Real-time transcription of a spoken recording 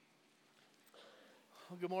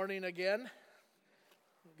Well, good morning again.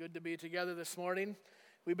 Good to be together this morning.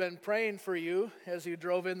 We've been praying for you as you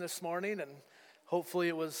drove in this morning, and hopefully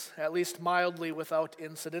it was at least mildly without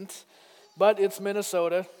incident. But it's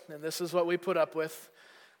Minnesota, and this is what we put up with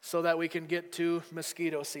so that we can get to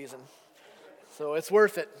mosquito season. So it's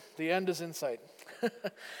worth it. The end is in sight.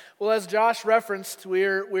 Well, as Josh referenced,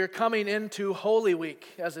 we're coming into Holy Week,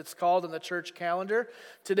 as it's called in the church calendar.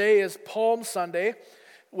 Today is Palm Sunday,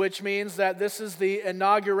 which means that this is the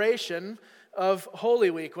inauguration of Holy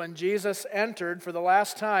Week, when Jesus entered for the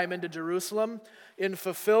last time into Jerusalem. In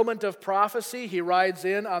fulfillment of prophecy, he rides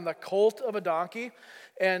in on the colt of a donkey,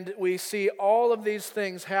 and we see all of these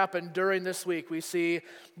things happen during this week. We see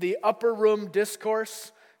the upper room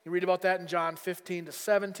discourse. You read about that in John 15 to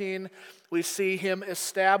 17. We see him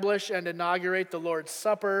establish and inaugurate the Lord's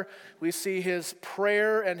Supper. We see his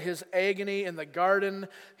prayer and his agony in the garden,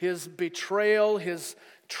 his betrayal, his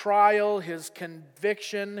trial, his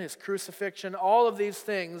conviction, his crucifixion. All of these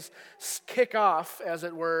things kick off, as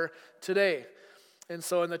it were, today. And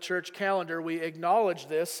so in the church calendar, we acknowledge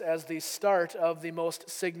this as the start of the most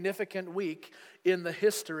significant week in the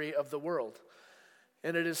history of the world.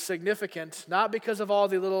 And it is significant not because of all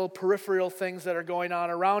the little peripheral things that are going on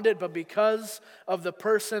around it, but because of the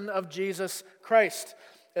person of Jesus Christ,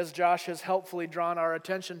 as Josh has helpfully drawn our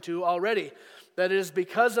attention to already. That it is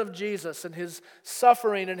because of Jesus and his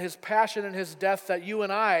suffering and his passion and his death that you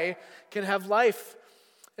and I can have life.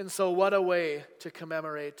 And so what a way to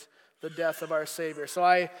commemorate the death of our Savior. So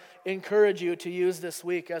I encourage you to use this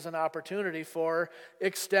week as an opportunity for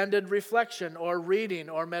extended reflection or reading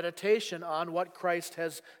or meditation on what Christ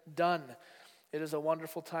has done. It is a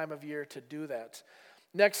wonderful time of year to do that.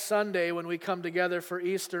 Next Sunday, when we come together for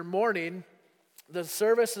Easter morning, the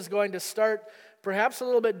service is going to start perhaps a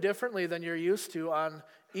little bit differently than you're used to on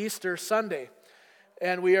Easter Sunday.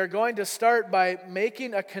 And we are going to start by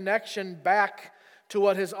making a connection back to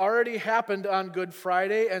what has already happened on Good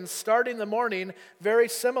Friday and starting the morning very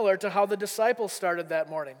similar to how the disciples started that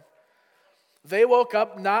morning. They woke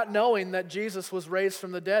up not knowing that Jesus was raised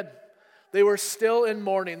from the dead. They were still in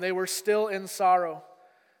mourning. They were still in sorrow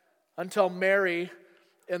until Mary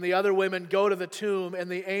and the other women go to the tomb, and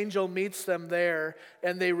the angel meets them there,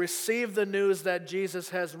 and they receive the news that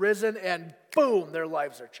Jesus has risen, and boom, their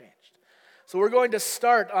lives are changed. So we're going to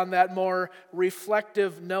start on that more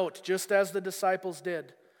reflective note, just as the disciples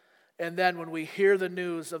did. And then when we hear the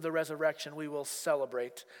news of the resurrection, we will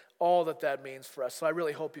celebrate all that that means for us. So I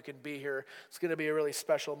really hope you can be here. It's going to be a really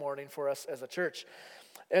special morning for us as a church.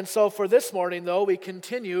 And so for this morning, though, we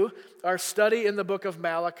continue our study in the book of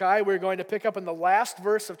Malachi. We're going to pick up in the last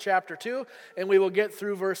verse of chapter 2, and we will get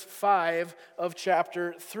through verse 5 of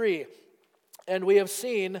chapter 3. And we have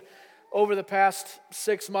seen over the past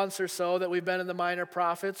 6 months or so that we've been in the Minor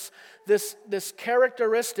Prophets, this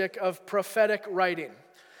characteristic of prophetic writing.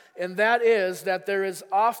 And that is that there is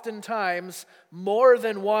oftentimes more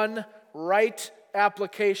than one right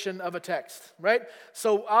application of a text, right?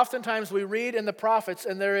 So oftentimes we read in the prophets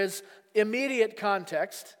and there is immediate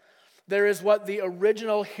context. There is what the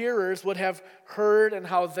original hearers would have heard and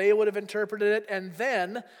how they would have interpreted it. And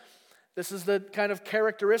then, this is the kind of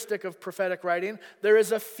characteristic of prophetic writing, there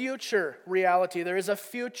is a future reality. There is a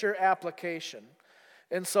future application.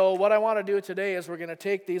 And so what I want to do today is we're going to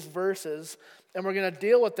take these verses and we're going to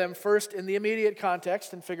deal with them first in the immediate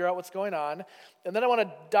context and figure out what's going on. And then I want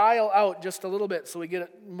to dial out just a little bit so we get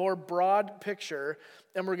a more broad picture.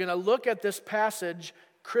 And we're going to look at this passage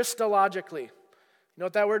Christologically. You know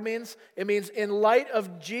what that word means? It means in light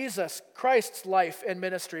of Jesus, Christ's life and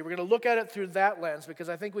ministry. We're going to look at it through that lens because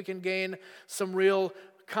I think we can gain some real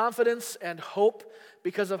confidence and hope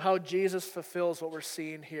because of how Jesus fulfills what we're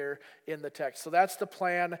seeing here in the text. So that's the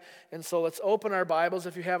plan. And so let's open our Bibles,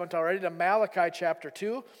 if you haven't already, to Malachi chapter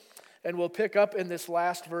 2. And we'll pick up in this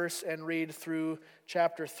last verse and read through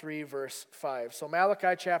chapter 3, verse 5. So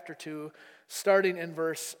Malachi chapter 2, starting in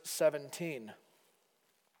verse 17.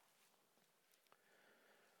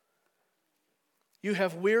 You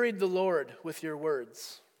have wearied the Lord with your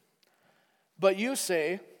words. But you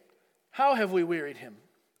say, how have we wearied him?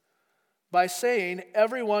 By saying,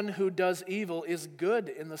 everyone who does evil is good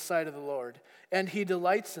in the sight of the Lord, and he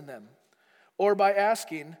delights in them. Or by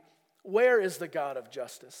asking, where is the God of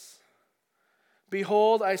justice?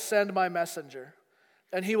 Behold, I send my messenger,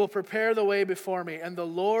 and he will prepare the way before me, and the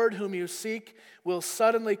Lord whom you seek will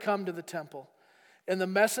suddenly come to the temple. And the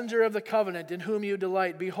messenger of the covenant in whom you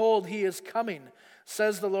delight, behold, he is coming,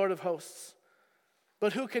 says the Lord of hosts.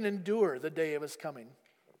 But who can endure the day of his coming?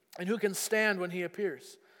 And who can stand when he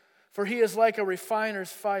appears? For he is like a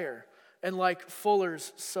refiner's fire and like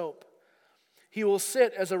fuller's soap. He will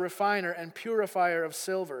sit as a refiner and purifier of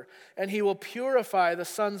silver, and he will purify the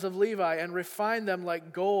sons of Levi and refine them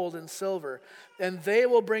like gold and silver, and they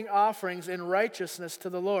will bring offerings in righteousness to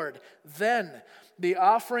the Lord. Then the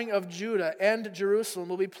offering of Judah and Jerusalem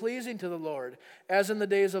will be pleasing to the Lord, as in the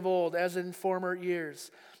days of old, as in former years.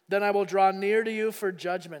 Then I will draw near to you for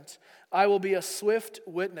judgment. I will be a swift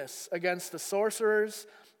witness against the sorcerers,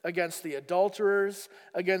 against the adulterers,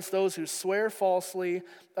 against those who swear falsely,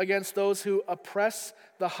 against those who oppress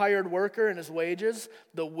the hired worker and his wages,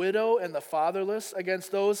 the widow and the fatherless,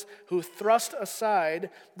 against those who thrust aside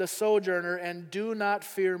the sojourner and do not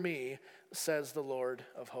fear me, says the Lord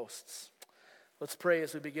of hosts. Let's pray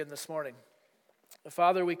as we begin this morning.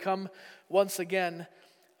 Father, we come once again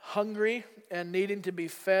hungry and needing to be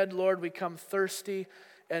fed. Lord, we come thirsty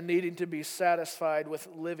and needing to be satisfied with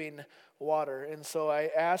living water. And so I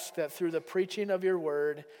ask that through the preaching of your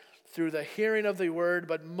word, through the hearing of the word,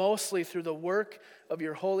 but mostly through the work of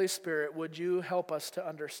your Holy Spirit, would you help us to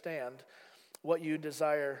understand what you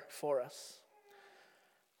desire for us?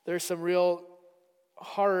 There's some real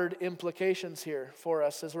hard implications here for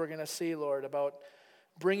us, as we're going to see, Lord, about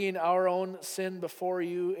bringing our own sin before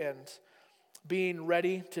you and being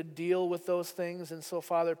ready to deal with those things. And so,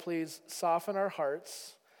 Father, please soften our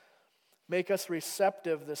hearts. Make us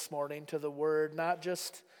receptive this morning to the word, not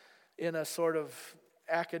just in a sort of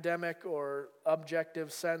academic or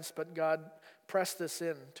objective sense, but God, press this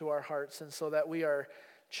in to our hearts, and so that we are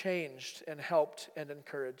changed and helped and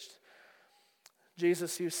encouraged.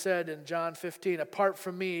 Jesus, you said in John 15, apart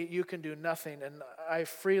from me, you can do nothing, and I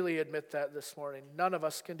freely admit that this morning. None of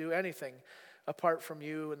us can do anything apart from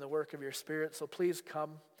you and the work of your Spirit, so please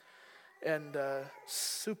come and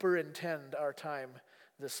superintend our time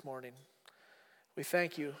this morning. We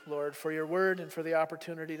thank you, Lord, for your word and for the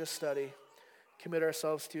opportunity to study. Commit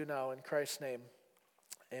ourselves to you now in Christ's name.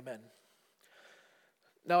 Amen.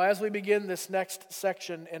 Now, as we begin this next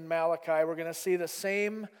section in Malachi, we're going to see the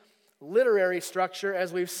same literary structure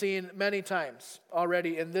as we've seen many times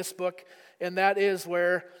already in this book, and that is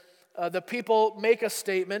where the people make a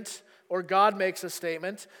statement, or God makes a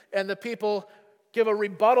statement, and the people give a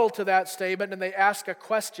rebuttal to that statement, and they ask a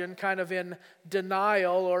question kind of in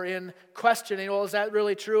denial or in questioning. Well, is that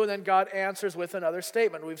really true? And then God answers with another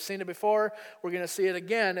statement. We've seen it before. We're going to see it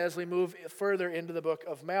again as we move further into the book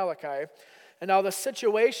of Malachi. And now the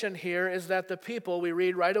situation here is that the people, we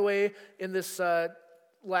read right away in this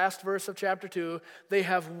last verse of chapter 2, they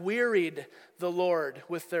have wearied the Lord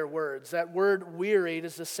with their words. That word wearied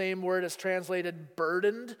is the same word as translated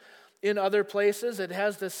burdened in other places. It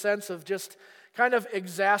has this sense of just kind of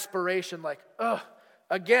exasperation, like,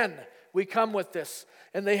 again, we come with this.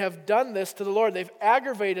 And they have done this to the Lord. They've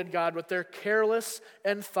aggravated God with their careless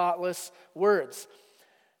and thoughtless words.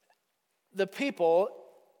 The people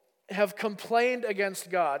have complained against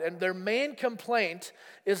God, and their main complaint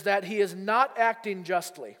is that he is not acting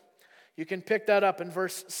justly. You can pick that up in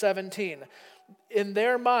verse 17. In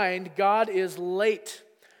their mind, God is late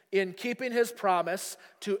in keeping his promise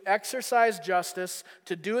to exercise justice,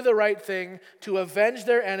 to do the right thing, to avenge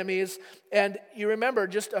their enemies. And you remember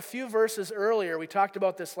just a few verses earlier, we talked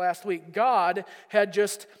about this last week, God had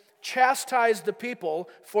just chastised the people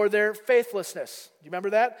for their faithlessness. Do you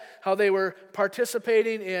remember that? How they were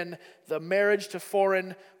participating in the marriage to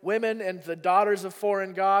foreign women and the daughters of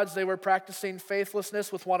foreign gods. They were practicing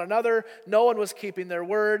faithlessness with one another. No one was keeping their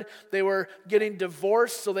word. They were getting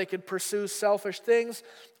divorced so they could pursue selfish things.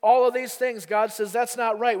 All of these things, God says, that's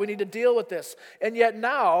not right. We need to deal with this. And yet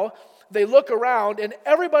now they look around and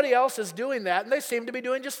everybody else is doing that, and they seem to be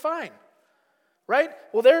doing just fine. Right?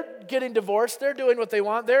 Well, they're getting divorced. They're doing what they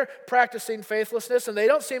want. They're practicing faithlessness, and they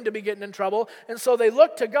don't seem to be getting in trouble. And so they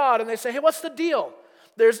look to God, and they say, hey, what's the deal?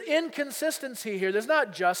 There's inconsistency here. There's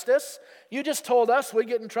not justice. You just told us we'd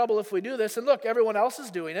get in trouble if we do this, and look, everyone else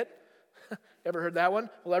is doing it. Ever heard that one?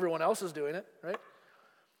 Well, everyone else is doing it, right?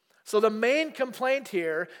 So the main complaint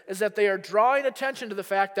here is that they are drawing attention to the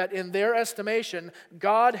fact that in their estimation,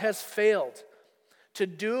 God has failed to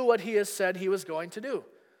do what he has said he was going to do.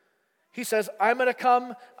 He says, I'm going to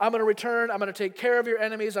come, I'm going to return, I'm going to take care of your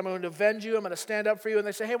enemies, I'm going to avenge you, I'm going to stand up for you. And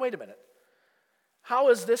they say, hey, wait a minute. How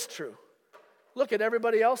is this true? Look at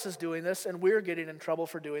everybody else is doing this, and we're getting in trouble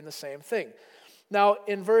for doing the same thing. Now,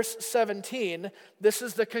 in verse 17, this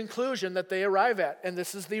is the conclusion that they arrive at, and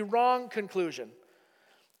this is the wrong conclusion.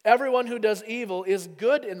 Everyone who does evil is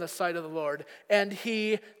good in the sight of the Lord, and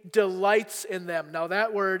he delights in them. Now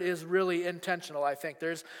that word is really intentional, I think.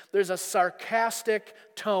 There's a sarcastic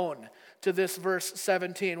tone to this verse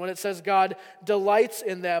 17. When it says God delights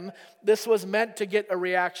in them, this was meant to get a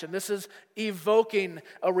reaction. This is evoking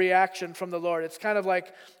a reaction from the Lord. It's kind of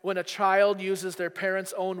like when a child uses their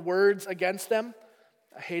parents' own words against them.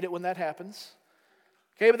 I hate it when that happens.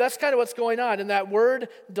 Okay, but that's kind of what's going on. In that word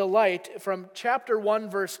delight from chapter 1,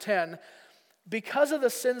 verse 10, because of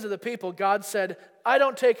the sins of the people, God said, I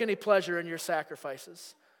don't take any pleasure in your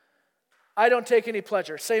sacrifices. I don't take any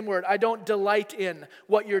pleasure. Same word. I don't delight in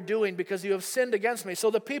what you're doing because you have sinned against me.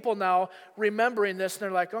 So the people now remembering this, and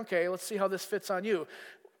they're like, okay, let's see how this fits on you.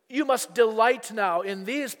 You must delight now in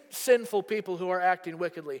these sinful people who are acting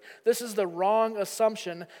wickedly. This is the wrong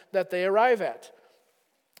assumption that they arrive at.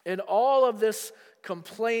 And all of this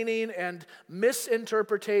complaining and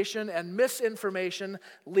misinterpretation and misinformation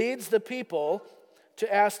leads the people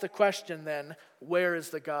to ask the question then, where is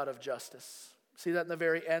the God of justice? See that in the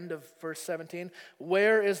very end of verse 17?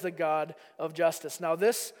 Where is the God of justice? Now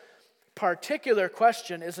this particular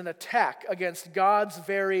question is an attack against God's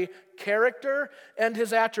very character and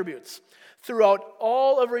his attributes. Throughout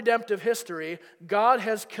all of redemptive history, God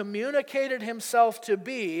has communicated himself to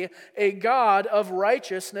be a God of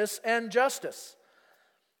righteousness and justice.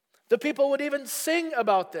 The people would even sing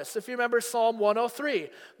about this. If you remember Psalm 103,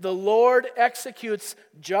 the Lord executes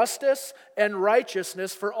justice and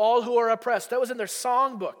righteousness for all who are oppressed. That was in their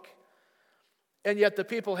songbook. And yet the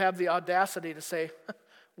people have the audacity to say,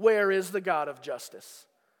 where is the God of justice?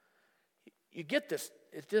 You get this,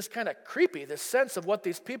 it's just kind of creepy, this sense of what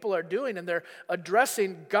these people are doing, and they're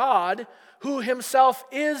addressing God, who himself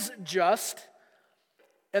is just,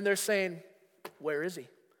 and they're saying, where is he?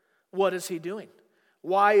 What is he doing?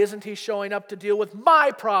 Why isn't he showing up to deal with my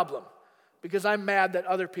problem? Because I'm mad that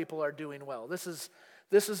other people are doing well. This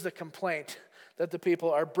is the complaint that the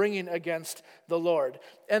people are bringing against the Lord.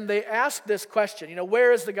 And they ask this question,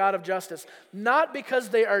 where is the God of justice? Not because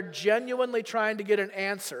they are genuinely trying to get an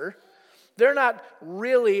answer. They're not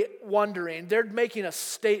really wondering. They're making a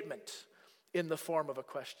statement in the form of a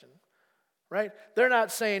question. Right? They're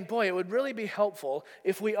not saying, boy, it would really be helpful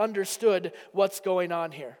if we understood what's going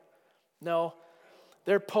on here. No.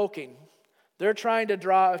 They're poking. They're trying to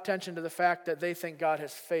draw attention to the fact that they think God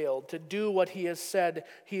has failed to do what he has said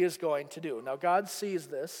he is going to do. Now, God sees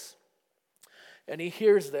this, and he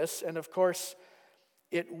hears this, and of course,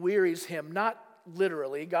 it wearies him. Not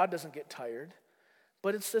literally, God doesn't get tired,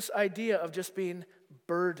 but it's this idea of just being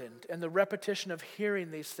burdened and the repetition of hearing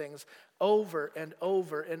these things over and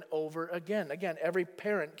over and over again. Again, every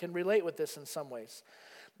parent can relate with this in some ways.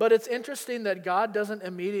 But it's interesting that God doesn't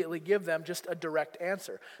immediately give them just a direct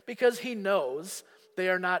answer because he knows they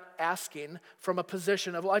are not asking from a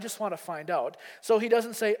position of, well, I just want to find out. So he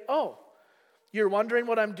doesn't say, oh, you're wondering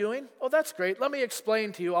what I'm doing? Oh, that's great. Let me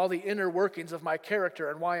explain to you all the inner workings of my character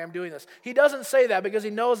and why I'm doing this. He doesn't say that because he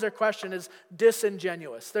knows their question is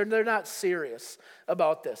disingenuous. They're not serious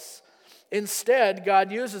about this. Instead,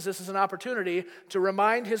 God uses this as an opportunity to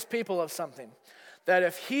remind his people of something, that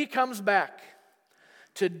if he comes back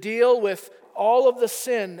to deal with all of the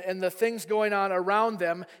sin and the things going on around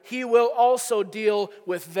them, he will also deal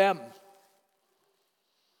with them.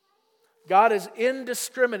 God is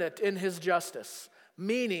indiscriminate in his justice,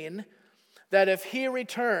 meaning that if he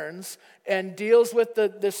returns and deals with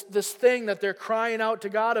this thing that they're crying out to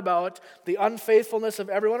God about, the unfaithfulness of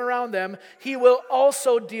everyone around them, he will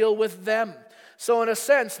also deal with them. So in a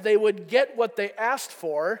sense, they would get what they asked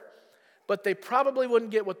for, but they probably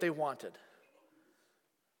wouldn't get what they wanted.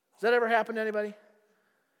 Does that ever happen to anybody?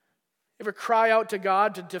 Ever cry out to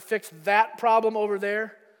God to fix that problem over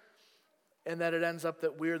there? And then it ends up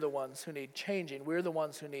that we're the ones who need changing. We're the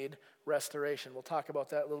ones who need restoration. We'll talk about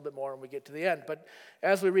that a little bit more when we get to the end. But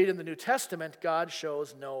as we read in the New Testament, God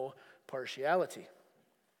shows no partiality.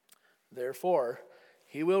 Therefore,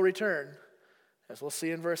 he will return, as we'll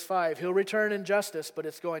see in verse 5, he'll return in justice, but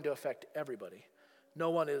it's going to affect everybody.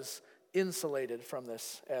 No one is insulated from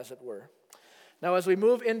this, as it were. Now, as we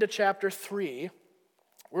move into chapter 3,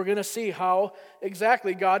 we're going to see how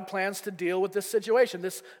exactly God plans to deal with this situation,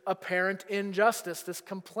 this apparent injustice, this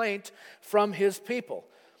complaint from his people.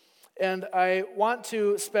 And I want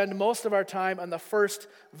to spend most of our time on the first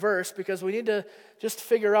verse because we need to just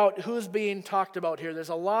figure out who's being talked about here. There's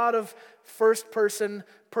a lot of first-person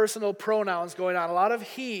personal pronouns going on, a lot of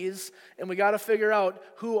he's, and we got to figure out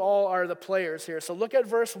who all are the players here. So look at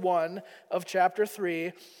verse 1 of chapter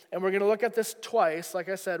 3, and we're going to look at this twice. Like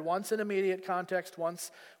I said, once in immediate context,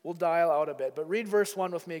 once we'll dial out a bit. But read verse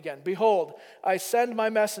 1 with me again. Behold, I send my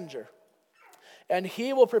messenger, and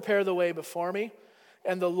he will prepare the way before me.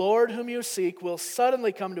 And the Lord whom you seek will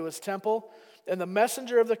suddenly come to his temple, and the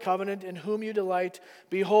messenger of the covenant in whom you delight.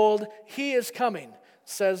 Behold, he is coming,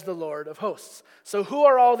 says the Lord of hosts. So who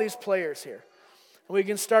are all these players here? And we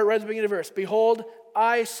can start right at the beginning of the verse. Behold,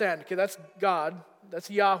 I send. Okay, that's God. That's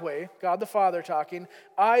Yahweh, God the Father talking.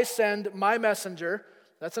 I send my messenger.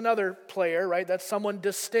 That's another player, right? That's someone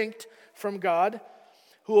distinct from God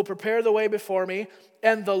who will prepare the way before me.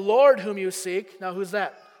 And the Lord whom you seek. Now, who's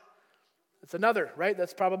that? It's another, right?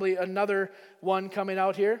 That's probably another one coming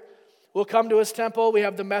out here. We'll come to his temple. We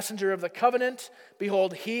have the messenger of the covenant.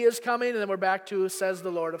 Behold, he is coming. And then we're back to, says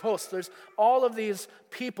the Lord of hosts. There's all of these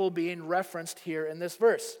people being referenced here in this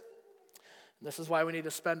verse. And this is why we need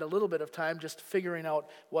to spend a little bit of time just figuring out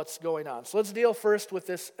what's going on. So let's deal first with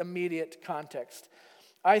this immediate context.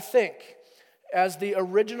 I think as the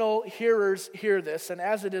original hearers hear this, and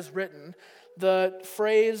as it is written, the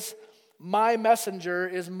phrase, my messenger,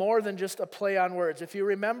 is more than just a play on words. If you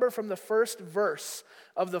remember from the first verse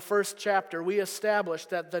of the first chapter, we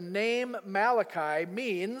established that the name Malachi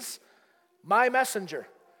means my messenger.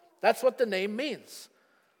 That's what the name means.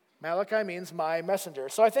 Malachi means my messenger.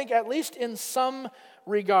 So I think at least in some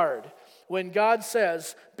regard, when God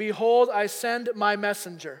says, behold, I send my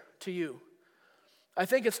messenger to you, I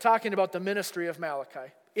think it's talking about the ministry of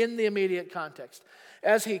Malachi in the immediate context.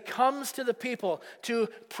 As he comes to the people to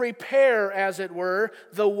prepare, as it were,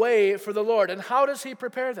 the way for the Lord. And how does he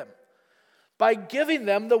prepare them? By giving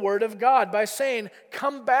them the word of God, by saying,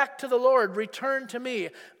 come back to the Lord, return to me,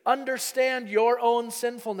 understand your own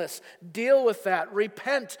sinfulness, deal with that,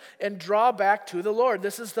 repent, and draw back to the Lord.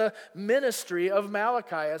 This is the ministry of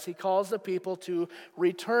Malachi as he calls the people to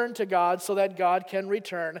return to God so that God can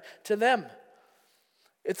return to them.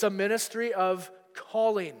 It's a ministry of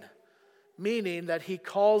calling, meaning that he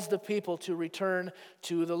calls the people to return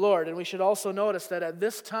to the Lord. And we should also notice that at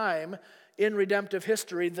this time in redemptive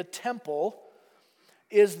history, the temple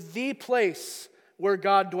is the place where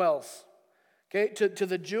God dwells. Okay, to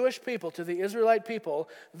the Jewish people, to the Israelite people,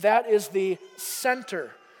 that is the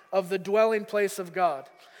center of the dwelling place of God.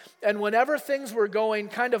 And whenever things were going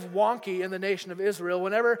kind of wonky in the nation of Israel,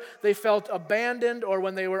 whenever they felt abandoned or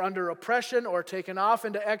when they were under oppression or taken off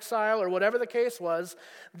into exile or whatever the case was,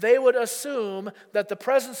 they would assume that the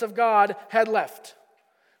presence of God had left.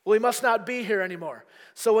 Well, he must not be here anymore.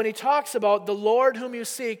 So when he talks about the Lord whom you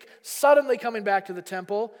seek suddenly coming back to the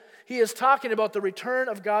temple, he is talking about the return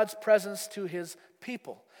of God's presence to his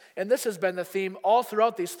people. And this has been the theme all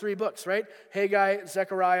throughout these three books, right? Haggai,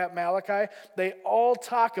 Zechariah, Malachi. They all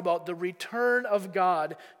talk about the return of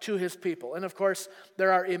God to his people. And of course,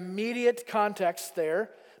 there are immediate contexts there,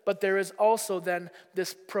 but there is also then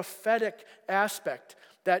this prophetic aspect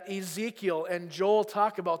that Ezekiel and Joel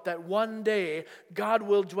talk about, that one day God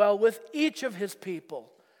will dwell with each of his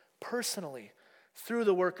people personally through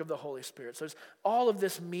the work of the Holy Spirit. So there's all of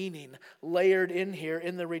this meaning layered in here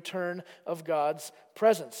in the return of God's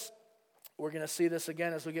presence. We're going to see this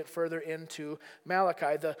again as we get further into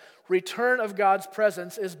Malachi. The return of God's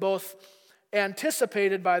presence is both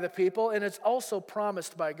anticipated by the people and it's also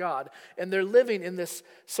promised by God. And they're living in this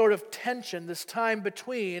sort of tension, this time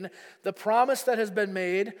between the promise that has been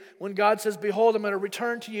made when God says, behold, I'm going to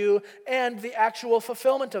return to you, and the actual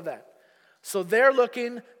fulfillment of that. So they're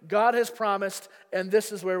looking, God has promised, and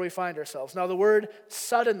this is where we find ourselves. Now the word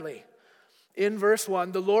suddenly, in verse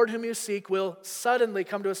 1, the Lord whom you seek will suddenly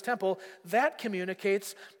come to his temple. That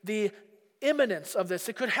communicates the imminence of this.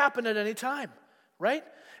 It could happen at any time, right?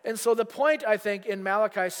 And so the point, I think, in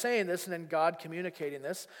Malachi saying this and in God communicating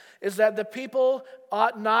this is that the people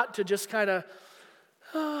ought not to just kind of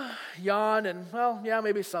yawn and, well, yeah,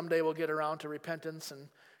 maybe someday we'll get around to repentance and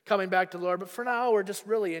coming back to the Lord. But for now, we're just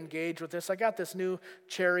really engaged with this. I got this new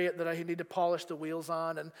chariot that I need to polish the wheels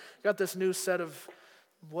on, and got this new set of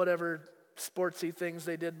whatever sportsy things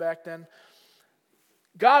they did back then.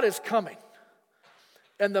 God is coming.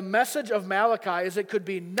 And the message of Malachi is it could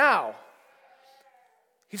be now.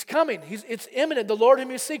 He's coming. It's imminent. The Lord whom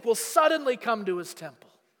you seek will suddenly come to his temple.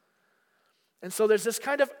 And so there's this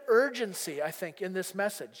kind of urgency, I think, in this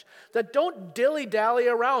message. That don't dilly-dally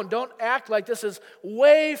around. Don't act like this is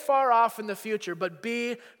way far off in the future, but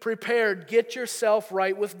be prepared. Get yourself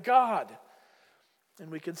right with God. And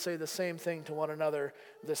we can say the same thing to one another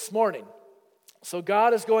this morning. So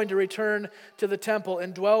God is going to return to the temple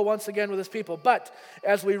and dwell once again with his people. But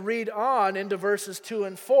as we read on into verses 2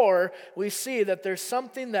 and 4, we see that there's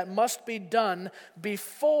something that must be done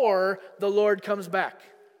before the Lord comes back.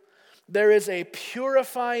 There is a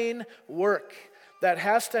purifying work that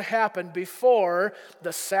has to happen before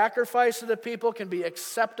the sacrifice of the people can be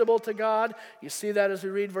acceptable to God. You see that as we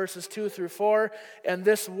read verses 2 through 4. And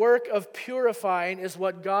this work of purifying is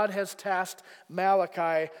what God has tasked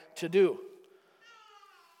Malachi to do.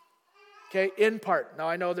 Okay, in part. Now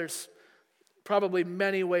I know there's probably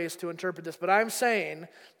many ways to interpret this, but I'm saying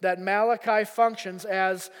that Malachi functions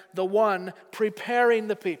as the one preparing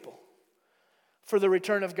the people for the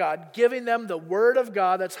return of God, giving them the word of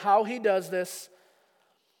God. That's how he does this.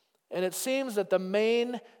 And it seems that the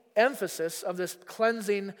main emphasis of this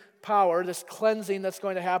cleansing power, this cleansing that's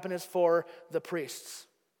going to happen, is for the priests,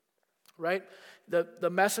 right? The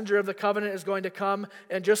messenger of the covenant is going to come,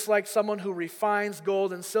 and just like someone who refines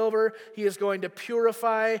gold and silver, he is going to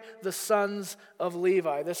purify the sons of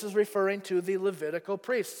Levi. This is referring to the Levitical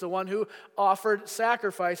priests, the one who offered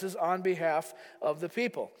sacrifices on behalf of the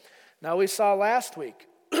people. Now, we saw last week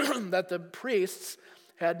that the priests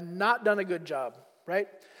had not done a good job, right?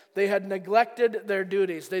 They had neglected their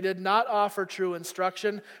duties. They did not offer true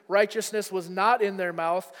instruction. Righteousness was not in their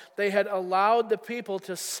mouth. They had allowed the people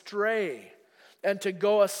to stray and to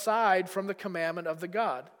go aside from the commandment of the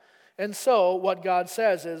God. And so what God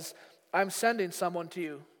says is, I'm sending someone to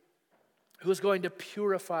you who is going to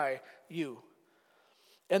purify you.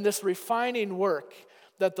 And this refining work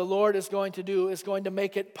that the Lord is going to do is going to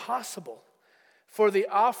make it possible for the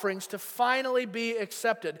offerings to finally be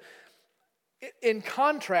accepted. In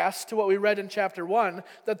contrast to what we read in chapter 1,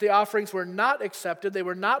 that the offerings were not accepted, they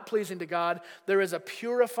were not pleasing to God, there is a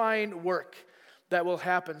purifying work that will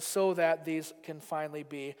happen so that these can finally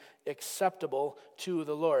be acceptable to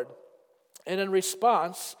the Lord. And in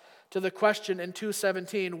response to the question in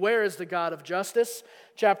 2:17, where is the God of justice?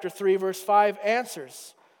 Chapter 3, verse 5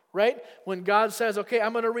 answers, right? When God says, okay,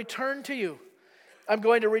 I'm going to return to you. I'm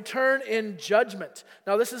going to return in judgment.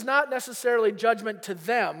 Now, this is not necessarily judgment to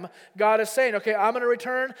them. God is saying, okay, I'm going to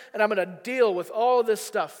return and I'm going to deal with all of this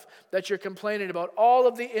stuff that you're complaining about, all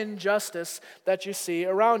of the injustice that you see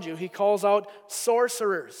around you. He calls out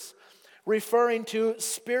sorcerers, referring to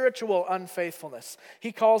spiritual unfaithfulness.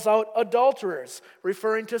 He calls out adulterers,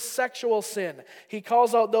 referring to sexual sin. He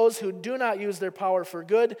calls out those who do not use their power for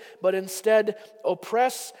good, but instead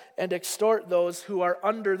oppress and extort those who are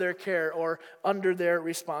under their care or under their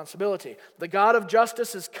responsibility. The God of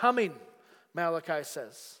justice is coming, Malachi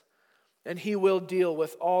says, and he will deal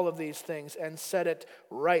with all of these things and set it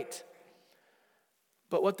right.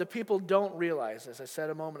 But what the people don't realize, as I said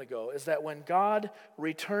a moment ago, is that when God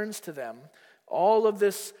returns to them, all of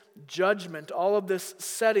this judgment, all of this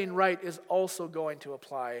setting right is also going to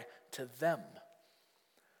apply to them.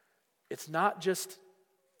 It's not just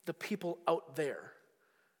the people out there,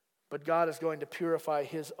 but God is going to purify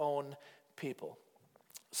his own people.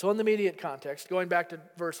 So in the immediate context, going back to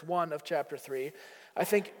verse 1 of chapter 3, I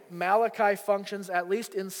think Malachi functions, at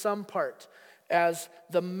least in some part, as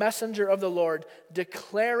the messenger of the Lord,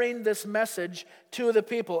 declaring this message to the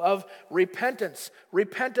people of repentance.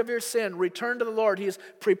 Repent of your sin, return to the Lord. He is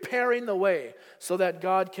preparing the way so that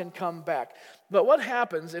God can come back. But what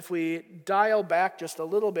happens if we dial back just a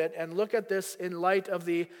little bit and look at this in light of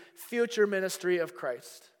the future ministry of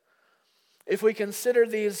Christ? If we consider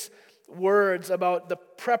these words about the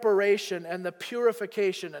preparation and the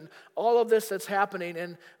purification and all of this that's happening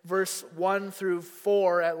in verse 1 through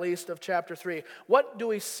 4, at least, of chapter 3. What do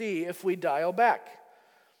we see if we dial back?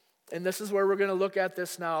 And this is where we're going to look at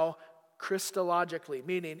this now Christologically,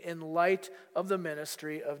 meaning in light of the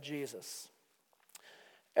ministry of Jesus.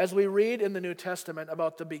 As we read in the New Testament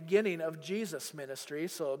about the beginning of Jesus' ministry,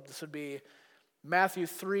 so this would be Matthew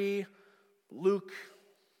 3, Luke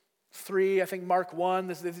 3, I think Mark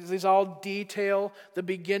 1, these all detail the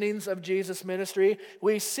beginnings of Jesus' ministry.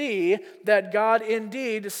 We see that God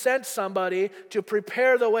indeed sent somebody to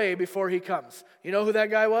prepare the way before he comes. You know who that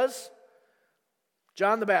guy was?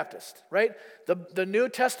 John the Baptist, right? The New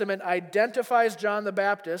Testament identifies John the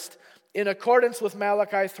Baptist in accordance with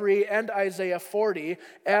Malachi 3 and Isaiah 40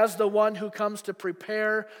 as the one who comes to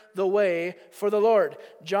prepare the way for the Lord.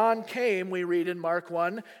 John came, we read in Mark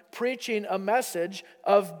 1, preaching a message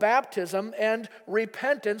of baptism and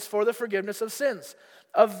repentance for the forgiveness of sins.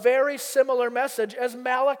 A very similar message as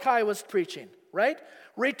Malachi was preaching, right?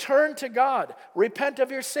 Return to God. Repent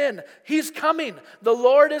of your sin. He's coming. The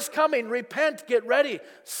Lord is coming. Repent. Get ready.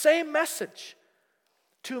 Same message.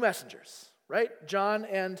 Two messengers, right? John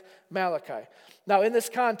and Malachi. Now, in this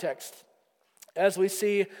context, as we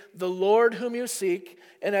see the Lord whom you seek,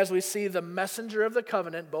 and as we see the messenger of the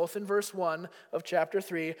covenant, both in verse 1 of chapter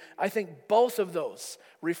 3, I think both of those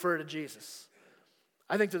refer to Jesus.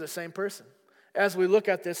 I think they're the same person. As we look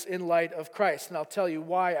at this in light of Christ, and I'll tell you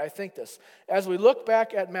why I think this. As we look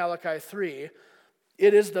back at Malachi 3,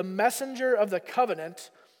 it is the messenger of the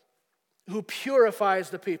covenant who purifies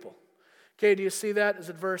the people. Okay, do you see that? Is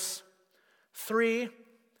it verse 3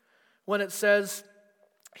 when it says,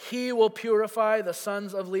 He will purify the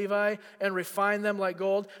sons of Levi and refine them like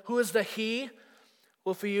gold. Who is the he?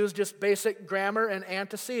 Well, if we use just basic grammar and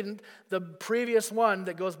antecedent, the previous one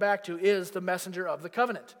that goes back to is the messenger of the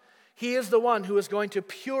covenant. He is the one who is going to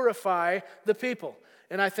purify the people.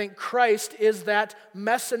 And I think Christ is that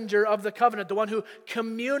messenger of the covenant, the one who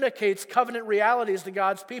communicates covenant realities to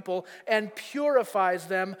God's people and purifies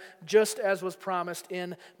them just as was promised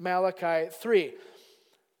in Malachi 3.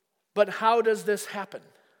 But how does this happen?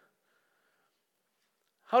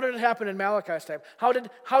 How did it happen in Malachi's time? How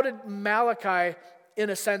did Malachi, in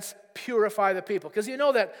a sense, purify the people? Because you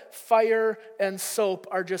know that fire and soap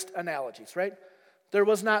are just analogies, right? There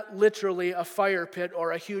was not literally a fire pit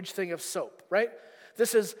or a huge thing of soap, right?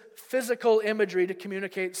 This is physical imagery to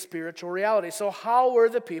communicate spiritual reality. So how were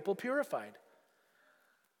the people purified?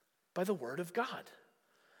 By the word of God.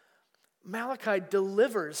 Malachi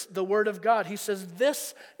delivers the word of God. He says,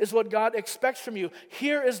 this is what God expects from you.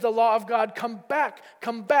 Here is the law of God. Come back,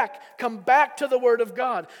 come back, come back to the word of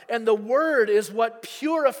God. And the word is what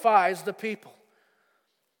purifies the people.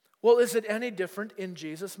 Well, is it any different in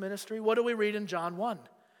Jesus' ministry? What do we read in John 1?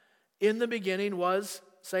 In the beginning was,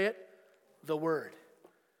 say it, the Word.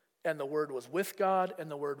 And the Word was with God, and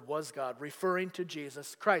the Word was God, referring to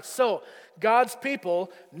Jesus Christ. So, God's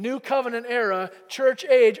people, New Covenant era, church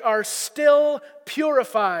age, are still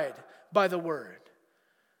purified by the Word.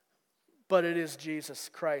 But it is Jesus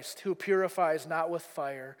Christ who purifies not with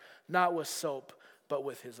fire, not with soap, but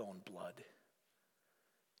with His own blood.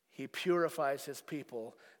 He purifies His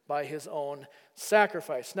people by His own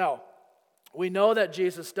sacrifice. Now, we know that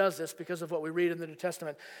Jesus does this because of what we read in the New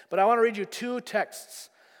Testament. But I want to read you two texts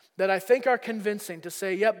that I think are convincing to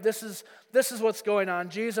say, yep, this is what's going on.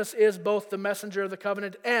 Jesus is both the messenger of the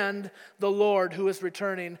covenant and the Lord who is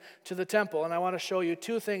returning to the temple. And I want to show you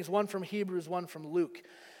two things, one from Hebrews, one from Luke.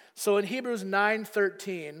 So in Hebrews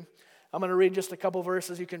 9:13, I'm going to read just a couple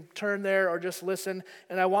verses. You can turn there or just listen.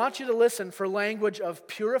 And I want you to listen for language of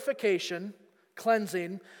purification,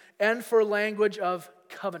 cleansing, and for language of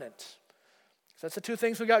covenant. So that's the two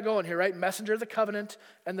things we got going here, right? Messenger of the covenant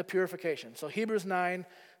and the purification. So Hebrews 9,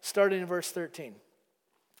 starting in verse 13.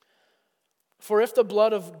 For if the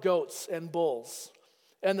blood of goats and bulls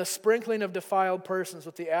and the sprinkling of defiled persons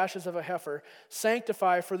with the ashes of a heifer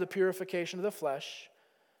sanctify for the purification of the flesh,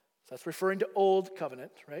 so that's referring to old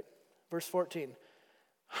covenant, right? Verse 14.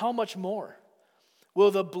 How much more will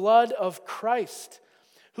the blood of Christ,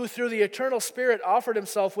 who through the eternal Spirit offered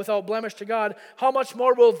himself without blemish to God, how much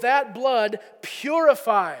more will that blood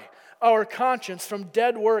purify our conscience from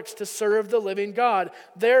dead works to serve the living God?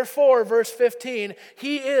 Therefore, verse 15,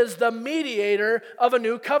 he is the mediator of a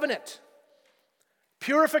new covenant.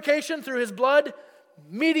 Purification through his blood,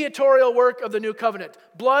 mediatorial work of the new covenant.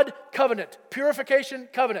 Blood, covenant. Purification,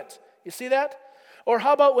 covenant. You see that? Or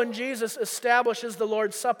how about when Jesus establishes the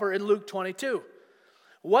Lord's Supper in Luke 22?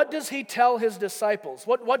 What does he tell his disciples?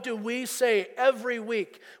 What do we say every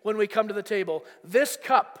week when we come to the table? This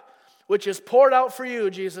cup, which is poured out for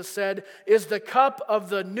you, Jesus said, is the cup of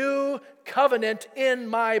the new covenant in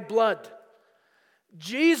my blood.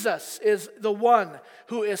 Jesus is the one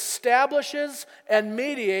who establishes and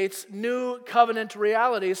mediates new covenant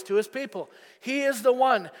realities to his people. He is the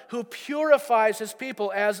one who purifies his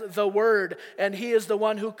people as the Word, and he is the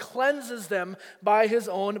one who cleanses them by his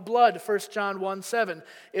own blood. 1 John 1:7.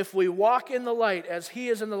 If we walk in the light as he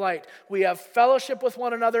is in the light, we have fellowship with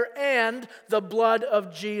one another, and the blood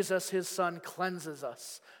of Jesus, his Son, cleanses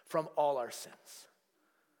us from all our sins.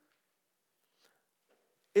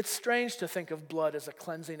 It's strange to think of blood as a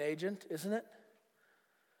cleansing agent, isn't it?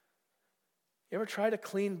 You ever try to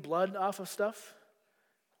clean blood off of stuff?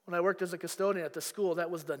 When I worked as a custodian at the school, that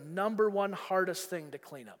was the number one hardest thing to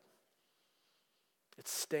clean up. It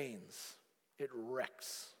stains. It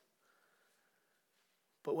wrecks.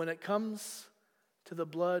 But when it comes to the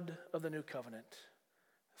blood of the new covenant,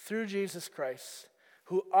 through Jesus Christ,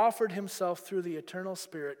 who offered himself through the eternal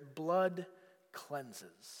Spirit, blood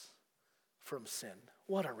cleanses from sin.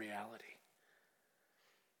 What a reality.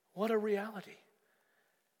 What a reality.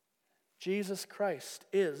 Jesus Christ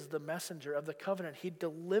is the messenger of the covenant. He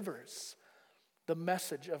delivers the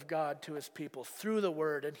message of God to his people through the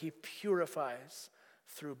word, and he purifies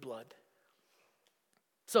through blood.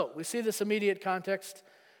 So we see this immediate context.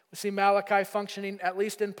 We see Malachi functioning, at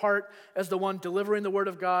least in part, as the one delivering the word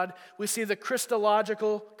of God. We see the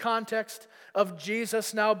Christological context of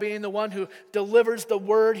Jesus now being the one who delivers the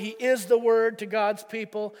word. He is the word to God's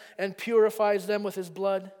people and purifies them with his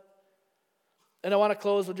blood. And I want to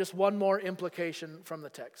close with just one more implication from the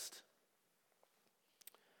text.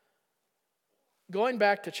 Going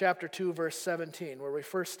back to chapter 2, verse 17, where we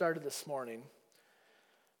first started this morning,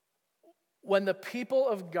 when the people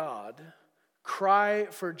of God cry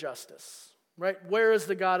for justice, right? Where is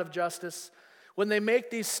the God of justice? When they make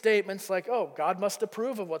these statements like, oh, God must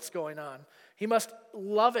approve of what's going on. He must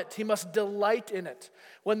love it. He must delight in it.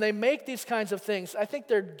 When they make these kinds of things, I think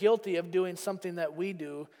they're guilty of doing something that we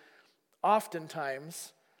do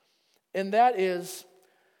oftentimes, and that is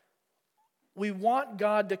we want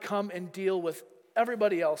God to come and deal with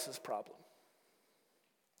everybody else's problem,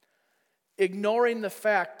 ignoring the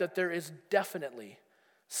fact that there is definitely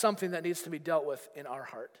something that needs to be dealt with in our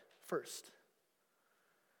heart first.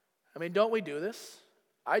 I mean, don't we do this?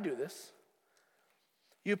 I do this.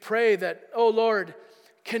 You pray that, oh Lord,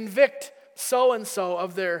 convict so-and-so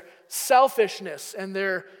of their selfishness and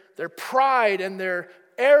their pride and their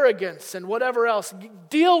arrogance and whatever else.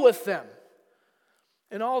 Deal with them.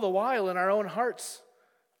 And all the while in our own hearts,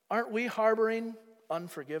 aren't we harboring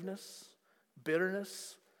unforgiveness,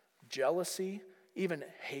 bitterness, jealousy, even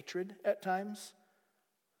hatred at times?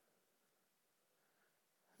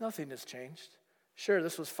 Nothing has changed. Sure,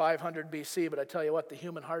 this was 500 BC, but I tell you what, the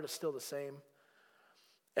human heart is still the same.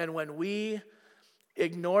 And when we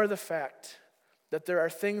ignore the fact that there are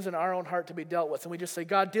things in our own heart to be dealt with, and we just say,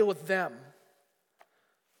 God, deal with them,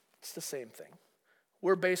 it's the same thing.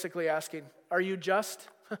 We're basically asking, are you just?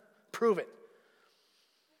 Prove it.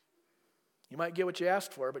 You might get what you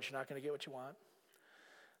asked for, but you're not going to get what you want.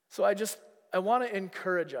 So I want to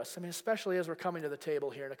encourage us, especially as we're coming to the table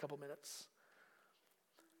here in a couple minutes.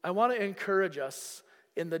 I want to encourage us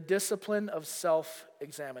in the discipline of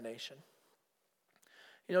self-examination.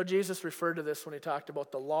 You know, Jesus referred to this when he talked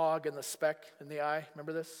about the log and the speck in the eye.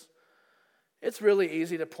 Remember this? It's really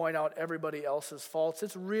easy to point out everybody else's faults.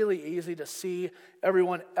 It's really easy to see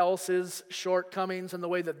everyone else's shortcomings and the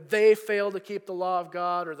way that they fail to keep the law of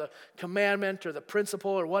God or the commandment or the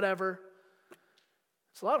principle or whatever.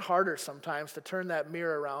 It's a lot harder sometimes to turn that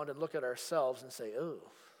mirror around and look at ourselves and say, oh,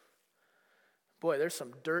 boy, there's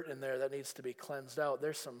some dirt in there that needs to be cleansed out.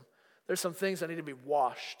 There's some things that need to be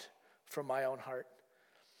washed from my own heart.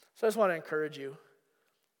 So I just want to encourage you.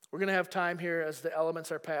 We're going to have time here as the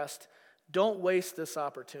elements are passed. Don't waste this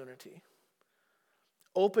opportunity.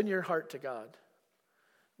 Open your heart to God.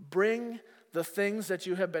 Bring the things that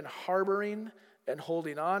you have been harboring and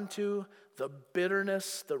holding on to, the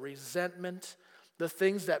bitterness, the resentment, the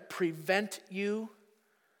things that prevent you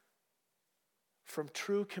from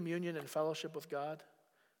true communion and fellowship with God.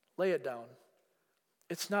 Lay it down.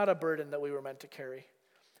 It's not a burden that we were meant to carry.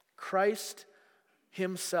 Christ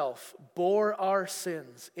himself bore our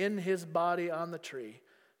sins in his body on the tree,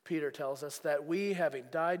 Peter tells us, that we, having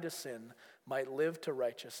died to sin, might live to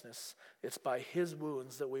righteousness. It's by his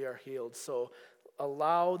wounds that we are healed. So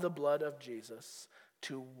allow the blood of Jesus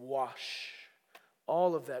to wash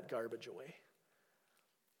all of that garbage away,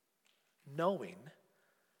 knowing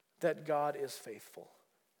that God is faithful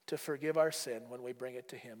to forgive our sin when we bring it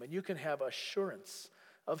to him. And you can have assurance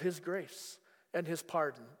of his grace and his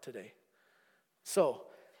pardon today. So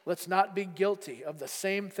let's not be guilty of the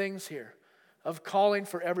same things here, of calling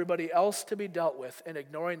for everybody else to be dealt with and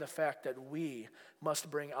ignoring the fact that we must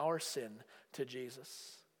bring our sin to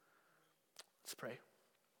Jesus. Let's pray.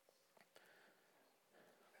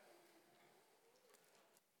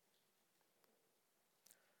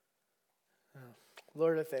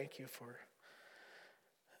 Lord, I thank you for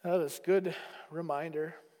this good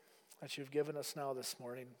reminder that you've given us now this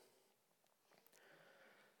morning.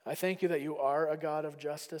 I thank you that you are a God of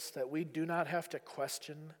justice, that we do not have to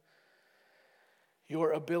question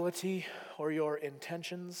your ability or your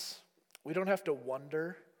intentions. We don't have to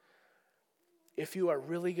wonder if you are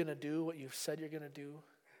really going to do what you've said you're going to do.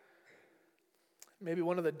 Maybe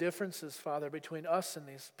one of the differences, Father, between us and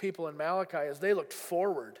these people in Malachi is they looked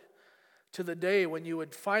forward to the day when you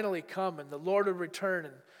would finally come and the Lord would return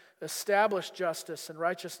and establish justice and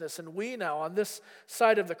righteousness. And we now, on this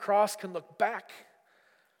side of the cross, can look back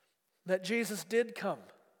that Jesus did come.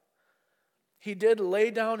 He did lay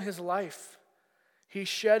down his life. He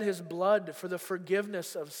shed his blood for the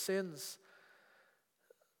forgiveness of sins.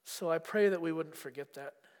 So I pray that we wouldn't forget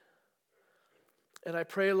that. And I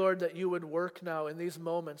pray, Lord, that you would work now in these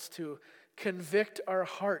moments to convict our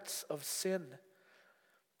hearts of sin.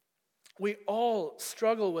 We all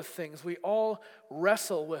struggle with things. We all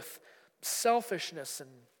wrestle with selfishness and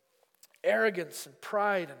arrogance and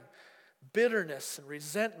pride and bitterness and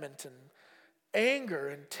resentment and anger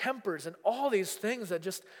and tempers and all these things that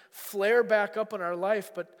just flare back up in our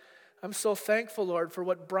life. But I'm so thankful, Lord, for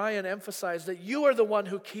what Brian emphasized, that you are the one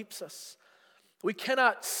who keeps us. We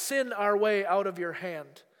cannot sin our way out of your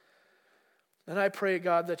hand. And I pray,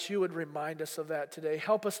 God, that you would remind us of that today.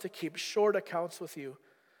 Help us to keep short accounts with you.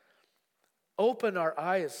 Open our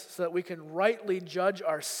eyes so that we can rightly judge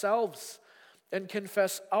ourselves and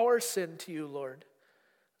confess our sin to you, Lord,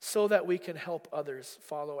 so that we can help others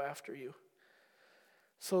follow after you.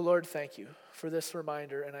 So, Lord, thank you for this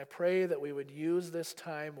reminder, and I pray that we would use this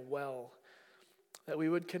time well, that we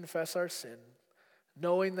would confess our sin,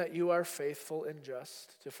 knowing that you are faithful and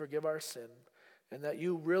just to forgive our sin, and that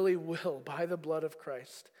you really will, by the blood of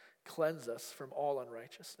Christ, cleanse us from all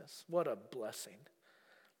unrighteousness. What a blessing.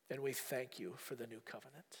 And we thank you for the new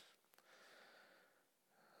covenant.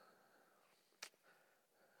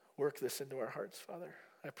 Work this into our hearts, Father.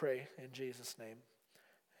 I pray in Jesus' name.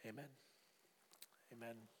 Amen.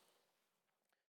 Amen.